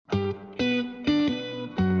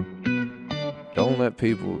Don't let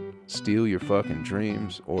people steal your fucking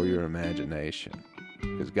dreams or your imagination.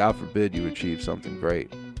 Because God forbid you achieve something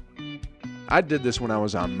great. I did this when I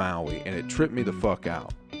was on Maui, and it tripped me the fuck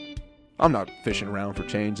out. I'm not fishing around for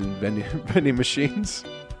change in vending machines.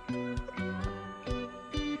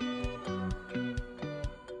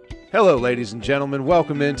 Hello, ladies and gentlemen.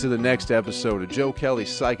 Welcome into the next episode of Joe Kelly's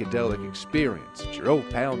Psychedelic Experience. It's your old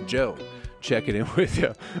pal Joe checking in with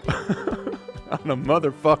you on a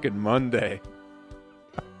motherfucking Monday.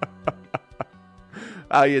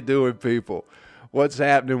 How you doing, people? What's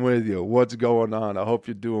happening with you? What's going on? I hope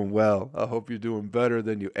you're doing well. I hope you're doing better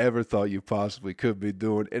than you ever thought you possibly could be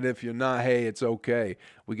doing. And if you're not, hey, it's okay.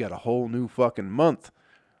 We got a whole new fucking month,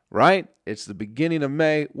 right? It's the beginning of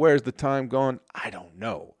May. Where's the time gone? I don't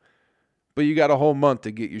know. But you got a whole month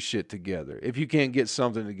to get your shit together. If you can't get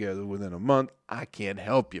something together within a month, I can't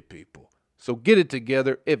help you, people. So get it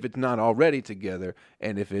together if it's not already together.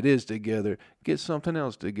 And if it is together, get something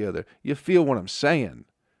else together. You feel what I'm saying?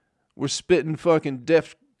 We're spitting fucking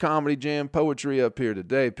Def Comedy Jam poetry up here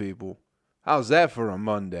today, people. How's that for a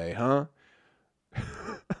Monday, huh?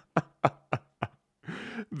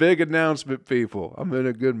 Big announcement, people. I'm in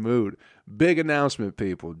a good mood. Big announcement,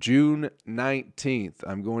 people. June 19th,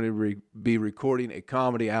 I'm going to be recording a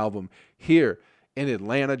comedy album here in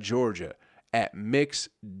Atlanta, Georgia at Mix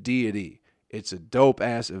Deity. It's a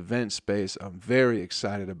dope-ass event space. I'm very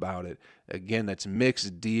excited about it. Again, that's Mix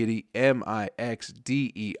Deity,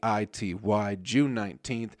 Mixdeity, June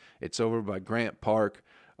 19th. It's over by Grant Park.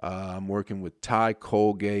 I'm working with Ty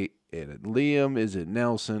Colgate. And Liam, is it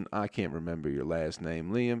Nelson? I can't remember your last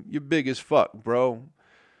name. Liam, you're big as fuck, bro.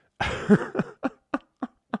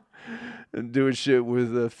 And doing shit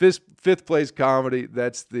with Fifth Place Comedy.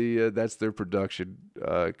 That's their production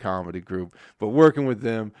comedy group. But working with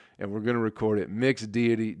them, and we're gonna record it. Mix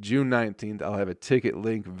Deity, June 19th. I'll have a ticket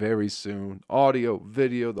link very soon. Audio,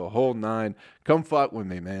 video, the whole nine. Come fuck with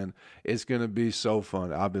me, man. It's gonna be so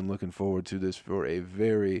fun. I've been looking forward to this for a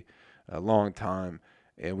very long time.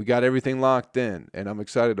 And we got everything locked in, and I'm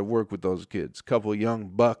excited to work with those kids. Couple of young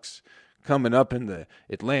bucks coming up in the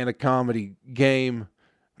Atlanta comedy game,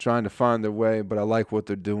 trying to find their way, but I like what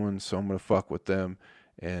they're doing, so I'm going to fuck with them.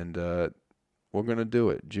 And we're going to do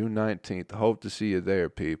it, June 19th. Hope to see you there,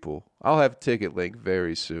 people. I'll have a ticket link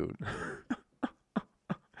very soon.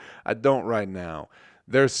 I don't right now.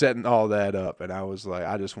 They're setting all that up, and I was like,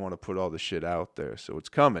 I just want to put all the shit out there, so it's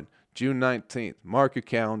coming. June 19th. Mark your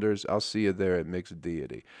calendars. I'll see you there at Mixed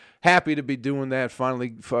Deity. Happy to be doing that.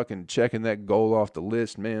 Finally fucking checking that goal off the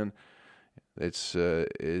list, man. It's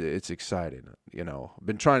exciting. You know, I've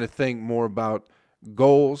been trying to think more about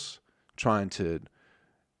goals, trying to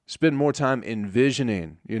spend more time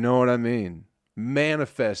envisioning, you know what I mean?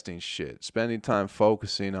 Manifesting shit, spending time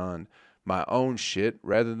focusing on my own shit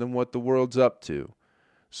rather than what the world's up to.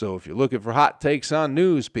 So if you're looking for hot takes on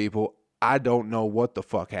news, people, I don't know what the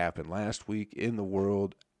fuck happened last week in the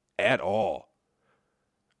world at all.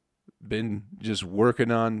 Been just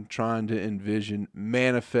working on trying to envision,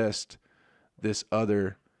 manifest this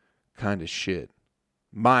other kind of shit.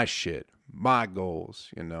 My goals,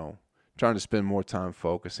 you know. Trying to spend more time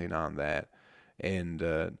focusing on that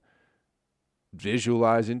and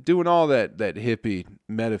visualizing, doing all that hippie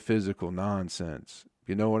metaphysical nonsense.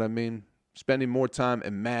 You know what I mean? Spending more time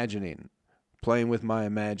imagining. Playing with my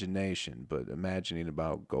imagination, but imagining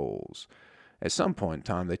about goals. At some point in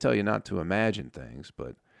time, they tell you not to imagine things,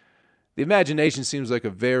 but the imagination seems like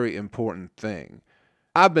a very important thing.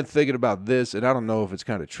 I've been thinking about this, and I don't know if it's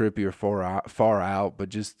kind of trippy or far out, but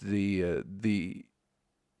just the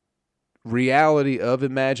reality of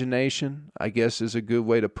imagination, I guess, is a good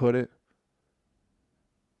way to put it.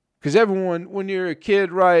 Because everyone, when you're a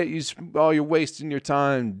kid, right, you're wasting your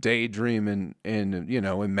time daydreaming and, you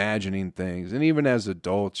know, imagining things. And even as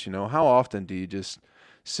adults, you know, how often do you just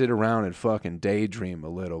sit around and fucking daydream a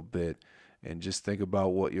little bit and just think about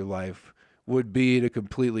what your life would be in a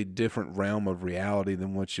completely different realm of reality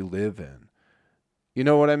than what you live in? You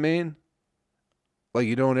know what I mean? Like,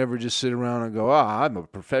 you don't ever just sit around and go, I'm a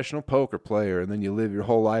professional poker player, and then you live your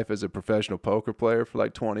whole life as a professional poker player for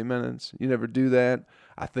like 20 minutes. You never do that.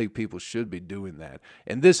 I think people should be doing that.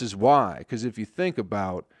 And this is why, because if you think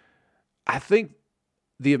about, I think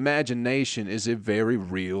the imagination is a very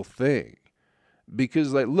real thing.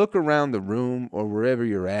 Because, like, look around the room or wherever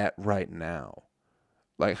you're at right now.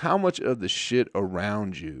 Like, how much of the shit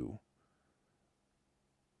around you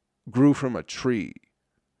grew from a tree?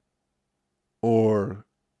 Or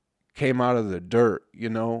came out of the dirt, you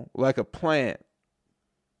know, like a plant.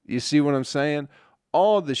 You see what I'm saying?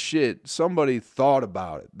 All the shit, somebody thought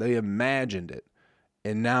about it. They imagined it.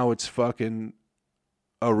 And now it's fucking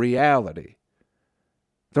a reality.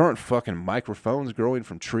 There aren't fucking microphones growing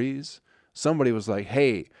from trees. Somebody was like,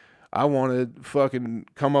 hey, I want to fucking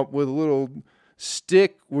come up with a little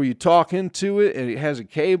stick where you talk into it and it has a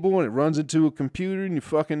cable and it runs into a computer and you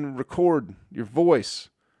fucking record your voice.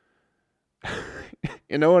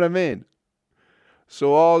 You know what I mean?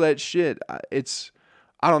 So all that shit, I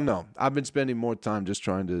don't know. I've been spending more time just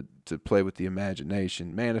trying to play with the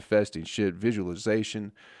imagination, manifesting shit,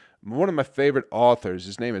 visualization. One of my favorite authors,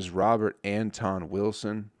 his name is Robert Anton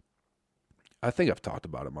Wilson. I think I've talked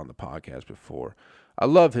about him on the podcast before. I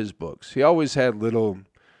love his books. He always had little,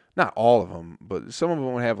 not all of them, but some of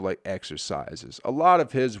them would have like exercises. A lot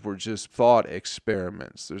of his were just thought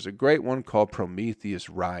experiments. There's a great one called Prometheus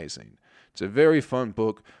Rising. It's a very fun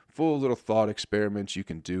book full of little thought experiments you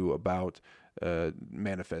can do about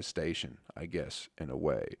manifestation, I guess, in a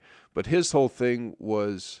way. But his whole thing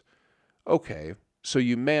was, okay, so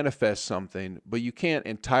you manifest something, but you can't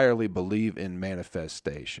entirely believe in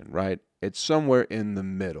manifestation, right? It's somewhere in the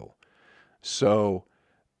middle. So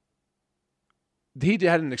he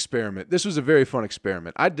had an experiment. This was a very fun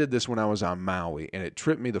experiment. I did this when I was on Maui, and it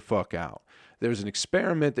tripped me the fuck out. There was an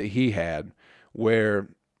experiment that he had where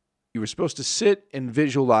you were supposed to sit and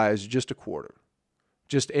visualize just a quarter.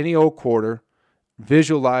 Just any old quarter,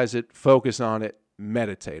 visualize it, focus on it,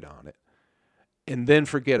 meditate on it, and then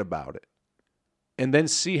forget about it. And then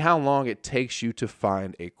see how long it takes you to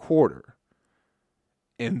find a quarter.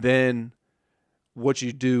 And then what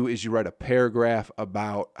you do is you write a paragraph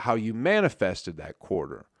about how you manifested that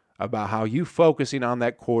quarter, about how you focusing on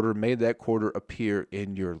that quarter made that quarter appear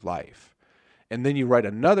in your life. And then you write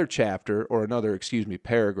another chapter or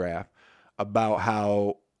paragraph about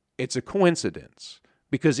how it's a coincidence.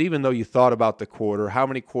 Because even though you thought about the quarter, how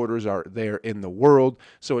many quarters are there in the world?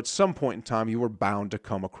 So at some point in time, you were bound to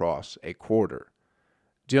come across a quarter.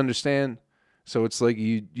 Do you understand? So it's like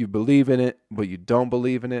you believe in it, but you don't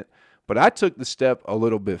believe in it. But I took the step a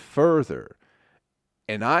little bit further,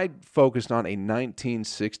 and I focused on a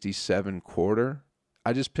 1967 quarter.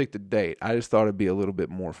 I just picked a date. I just thought it'd be a little bit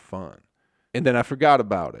more fun. And then I forgot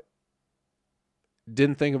about it.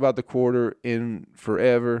 Didn't think about the quarter in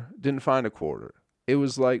forever. Didn't find a quarter. It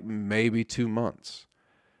was like maybe 2 months.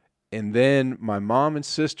 And then my mom and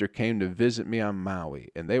sister came to visit me on Maui,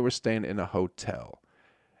 and they were staying in a hotel.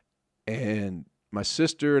 And my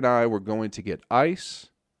sister and I were going to get ice.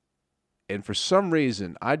 And for some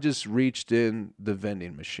reason, I just reached in the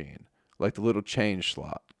vending machine, like the little change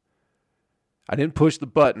slot. I didn't push the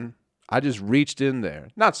button. I just reached in there.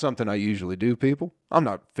 Not something I usually do, people. I'm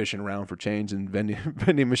not fishing around for change in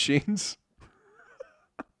vending machines.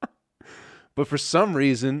 But for some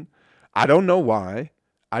reason, I don't know why,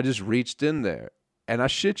 I just reached in there. And I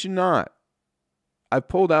shit you not, I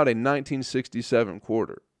pulled out a 1967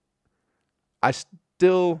 quarter. I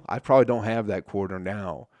probably don't have that quarter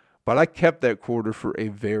now, but I kept that quarter for a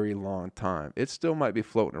very long time. It still might be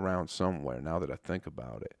floating around somewhere now that I think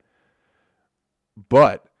about it.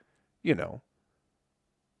 But, you know,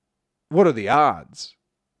 what are the odds?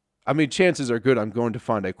 I mean, chances are good I'm going to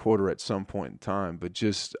find a quarter at some point in time, but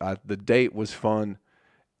just the date was fun.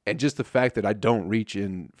 And just the fact that I don't reach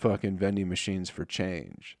in fucking vending machines for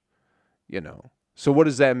change, you know. So what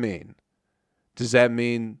does that mean? Does that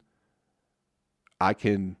mean I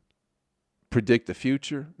can predict the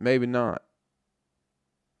future? Maybe not.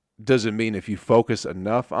 Does it mean if you focus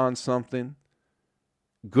enough on something,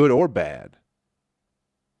 good or bad,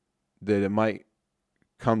 that it might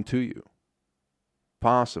come to you?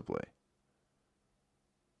 Possibly.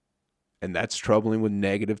 And that's troubling with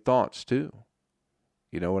negative thoughts too.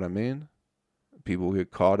 You know what I mean? People get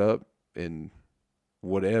caught up in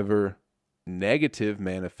whatever negative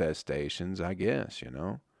manifestations, I guess, you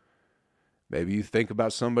know. Maybe you think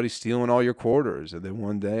about somebody stealing all your quarters and then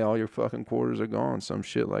one day all your fucking quarters are gone. Some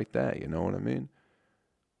shit like that, you know what I mean?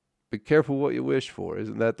 Be careful what you wish for.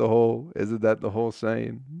 Isn't that the whole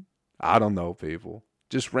saying? I don't know, people.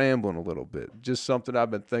 Just rambling a little bit. Just something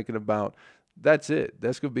I've been thinking about. That's it.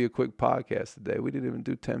 That's going to be a quick podcast today. We didn't even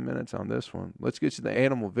do 10 minutes on this one. Let's get you the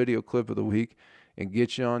animal video clip of the week and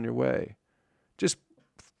get you on your way. Just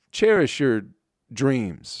cherish your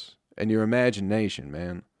dreams and your imagination,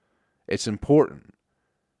 man. It's important.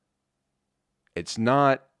 It's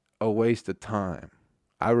not a waste of time.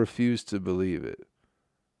 I refuse to believe it.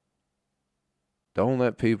 Don't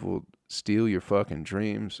let people steal your fucking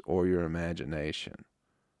dreams or your imagination.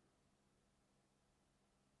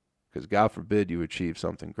 Because God forbid you achieve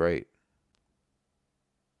something great.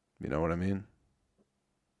 You know what I mean?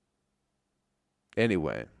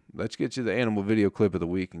 Anyway, let's get you the animal video clip of the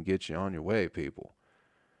week and get you on your way, people.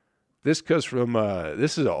 This comes from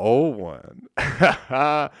this is an old one.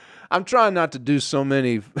 I'm trying not to do so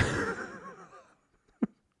many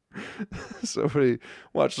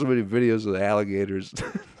watch so many videos of alligators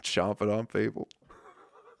chomping on people.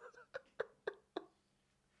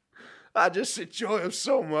 I just enjoy them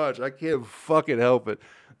so much. I can't fucking help it.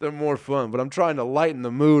 They're more fun, but I'm trying to lighten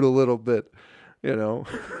the mood a little bit, you know.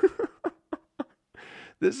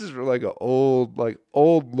 This is for like old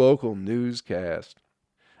local newscast.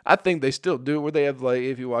 I think they still do it where they have like,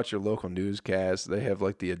 if you watch your local newscast, they have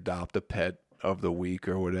like the adopt a pet of the week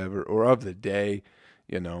or whatever, or of the day,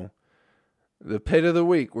 you know. The pet of the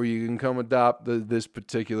week where you can come adopt this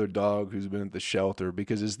particular dog who's been at the shelter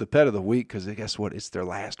because it's the pet of the week because guess what? It's their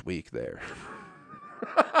last week there.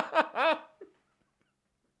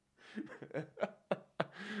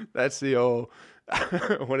 That's the old,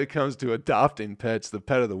 when it comes to adopting pets, the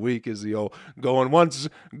pet of the week is the old going once,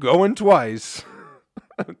 going twice,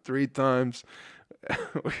 3 times.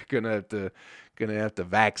 We're gonna have to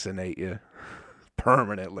vaccinate you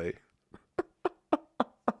permanently.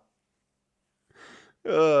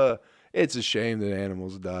 It's a shame that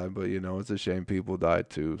animals die, but you know, it's a shame people die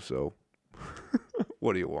too. So,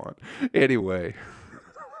 what do you want? Anyway,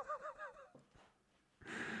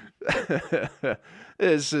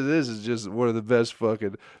 this is just one of the best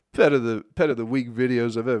fucking pet of the week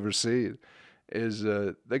videos I've ever seen. Is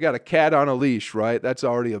they got a cat on a leash, right? That's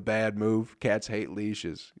already a bad move. Cats hate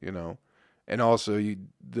leashes, you know. And also,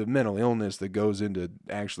 the mental illness that goes into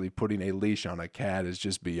actually putting a leash on a cat is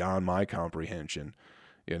just beyond my comprehension.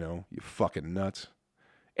 You know, you fucking nuts.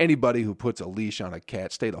 Anybody who puts a leash on a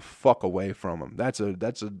cat, stay the fuck away from them. That's a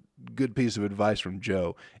good piece of advice from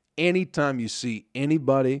Joe. Anytime you see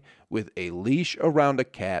anybody with a leash around a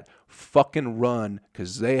cat, fucking run,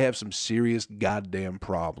 because they have some serious goddamn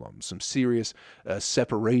problems, some serious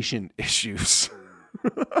separation issues.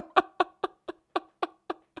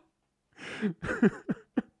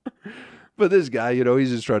 But this guy, you know,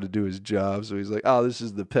 he's just trying to do his job. So he's like, oh, this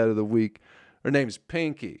is the pet of the week. Her name's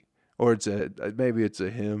Pinky. Or maybe it's a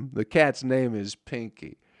him. The cat's name is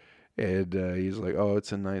Pinky. And he's like, oh,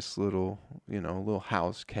 it's a nice little, little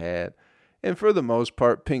house cat. And for the most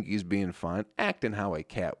part, Pinky's being fine, acting how a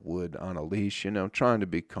cat would on a leash, trying to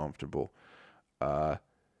be comfortable. But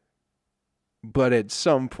at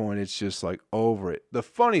some point, it's just like over it. The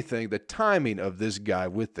funny thing, the timing of this guy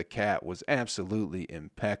with the cat was absolutely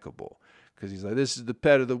impeccable. Because he's like, this is the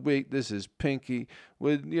pet of the week. This is Pinky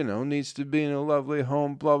needs to be in a lovely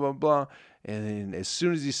home, blah, blah, blah. And then as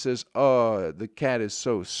soon as he says, oh, the cat is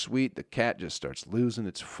so sweet, the cat just starts losing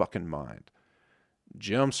its fucking mind.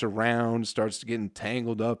 Jumps around, starts getting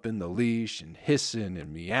tangled up in the leash and hissing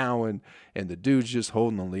and meowing. And the dude's just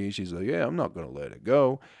holding the leash. He's like, yeah, I'm not going to let it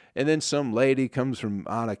go. And then some lady comes from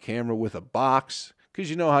on a camera with a box. Because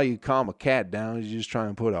you know how you calm a cat down, you just try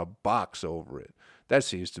and put a box over it. That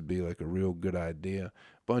seems to be like a real good idea.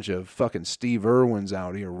 Bunch of fucking Steve Irwins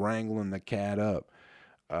out here wrangling the cat up.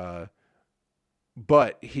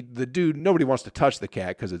 But the dude, nobody wants to touch the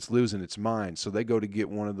cat because it's losing its mind. So they go to get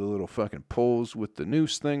one of the little fucking poles with the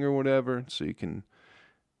noose thing or whatever. So you can,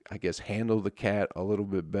 I guess, handle the cat a little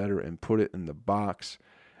bit better and put it in the box.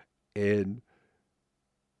 And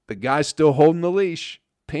the guy's still holding the leash.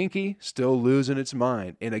 Pinky still losing its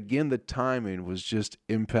mind. And again, the timing was just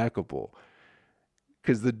impeccable.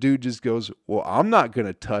 Because the dude just goes, well, I'm not going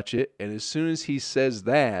to touch it. And as soon as he says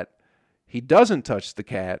that, he doesn't touch the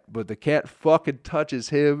cat, but the cat fucking touches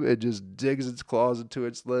him and just digs its claws into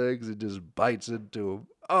its legs and just bites into him.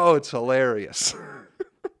 Oh, it's hilarious.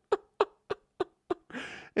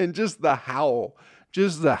 And just the howl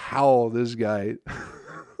this guy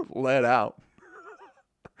let out.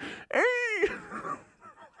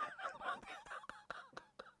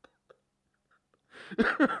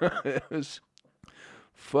 It was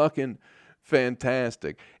fucking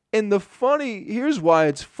fantastic. And here's why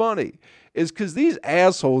it's funny, is because these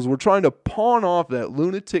assholes were trying to pawn off that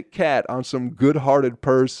lunatic cat on some good-hearted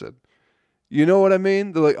person. You know what I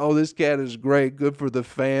mean? They're like, oh, this cat is great, good for the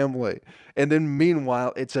family. And then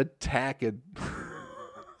meanwhile, it's attacking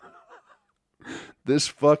this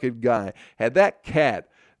fucking guy. Had that cat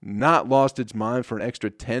not lost its mind for an extra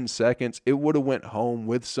 10 seconds, it would have went home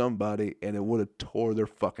with somebody and it would have tore their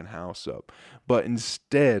fucking house up. But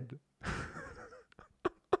instead,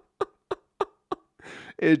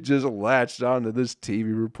 it just latched onto this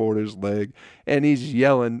TV reporter's leg and he's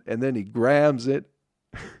yelling and then he grabs it.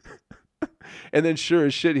 And then sure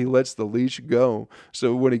as shit, he lets the leash go.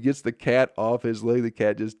 So when he gets the cat off his leg, the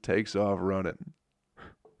cat just takes off running.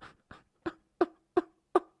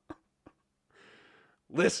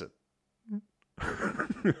 Listen,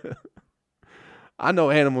 I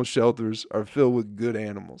know animal shelters are filled with good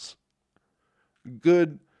animals.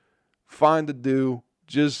 Good, fine to do,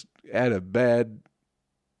 just at a bad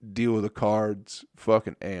deal of the cards,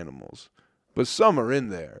 fucking animals. But some are in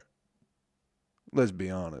there. Let's be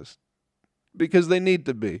honest. Because they need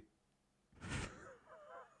to be.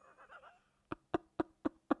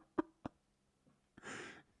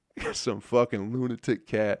 Some fucking lunatic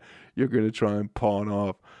cat you're going to try and pawn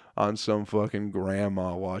off on some fucking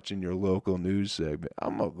grandma watching your local news segment.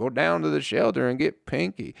 I'm going to go down to the shelter and get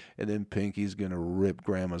Pinky. And then Pinky's going to rip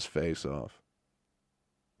grandma's face off.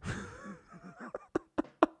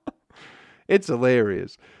 It's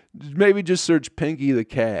hilarious. Maybe just search Pinky the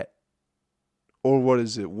cat. Or what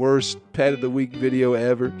is it? Worst pet of the week video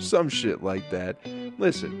ever? Some shit like that.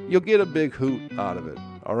 Listen, you'll get a big hoot out of it.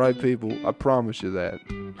 All right, people? I promise you that.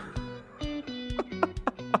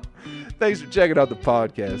 Thanks for checking out the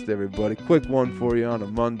podcast, everybody. Quick one for you on a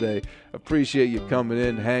Monday. Appreciate you coming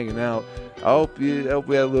in, hanging out. I hope you had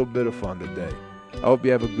a little bit of fun today. I hope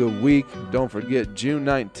you have a good week. Don't forget, June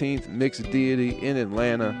 19th, Mixed Deity in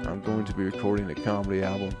Atlanta. I'm going to be recording a comedy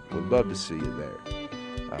album. Would love to see you there.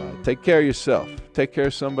 Take care of yourself. Take care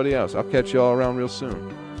of somebody else. I'll catch you all around real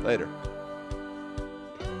soon. Later.